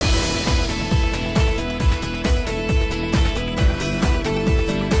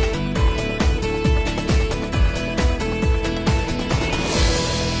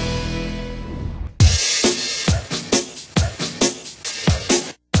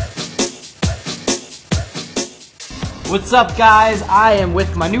What's up, guys? I am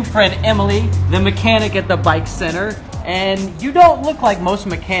with my new friend Emily, the mechanic at the Bike Center. And you don't look like most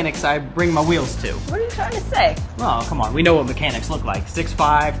mechanics I bring my wheels to. What are you trying to say? Oh, come on. We know what mechanics look like.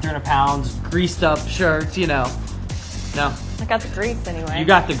 6'5", 300 pounds, greased up shirts, you know. No? I got the grease anyway. You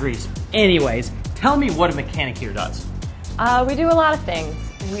got the grease. Anyways, tell me what a mechanic here does. We do a lot of things.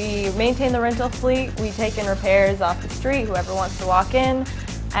 We maintain the rental fleet. We take in repairs off the street, whoever wants to walk in.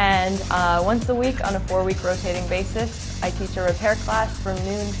 And once a week on a 4-week rotating basis, I teach a repair class from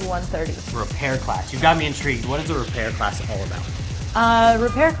noon to 1:30. Repair class. You've got me intrigued. What is a repair class all about?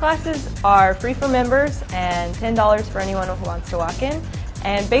 Repair classes are free for members and $10 for anyone who wants to walk in.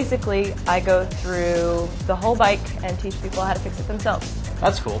 And basically, I go through the whole bike and teach people how to fix it themselves.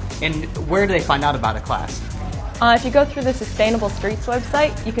 That's cool. And where do they find out about a class? If you go through the Sustainable Streets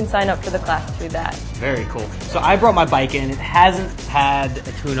website, you can sign up for the class through that. Very cool. So I brought my bike in. It hasn't had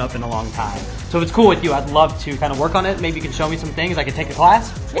a tune-up in a long time. So if it's cool with you, I'd love to kind of work on it. Maybe you can show me some things. I could take a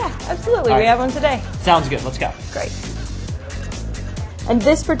class? Yeah, absolutely. All right. We have one today. Sounds good. Let's go. Great. And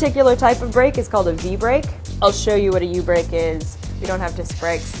this particular type of brake is called a V-brake. I'll show you what a U-brake is. You don't have disc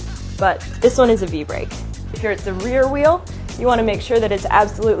brakes, but this one is a V-brake. If you're at the rear wheel, you want to make sure that it's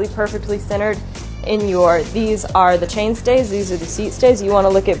absolutely perfectly centered in these are the chain stays, these are the seat stays. You want to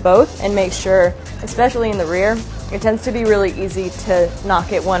look at both and make sure, especially in the rear, it tends to be really easy to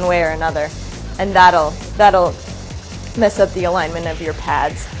knock it one way or another, and that'll mess up the alignment of your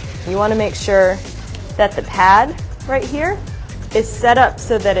pads. You want to make sure that the pad right here is set up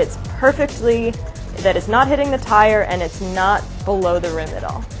so that it's that it's not hitting the tire and it's not below the rim at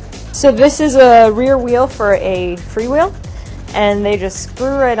all. So this is a rear wheel for a freewheel, and they just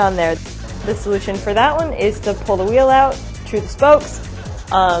screw right on there. The solution for that one is to pull the wheel out, true the spokes,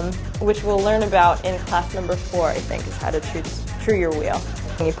 which we'll learn about in class number 4, I think, is how to true your wheel.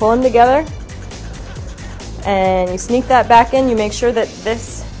 And you pull them together, and you sneak that back in. You make sure that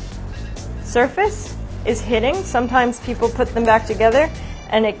this surface is hitting. Sometimes people put them back together,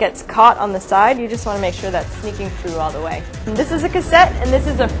 and it gets caught on the side. You just want to make sure that's sneaking through all the way. And this is a cassette, and this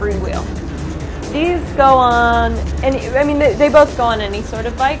is a freewheel. These go on, they both go on any sort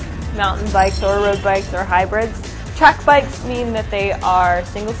of bike. Mountain bikes or road bikes or hybrids. Track bikes mean that they are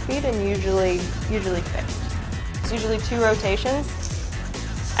single speed and usually fixed. It's usually 2 rotations,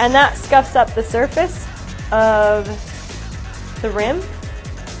 and that scuffs up the surface of the rim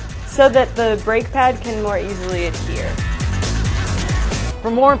so that the brake pad can more easily adhere. For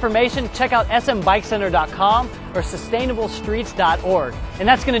more information, check out smbikecenter.com or sustainablestreets.org. And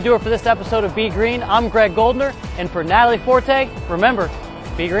that's going to do it for this episode of Be Green. I'm Greg Goldner, and for Natalie Forte, remember,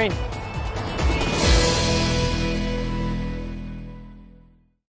 be green.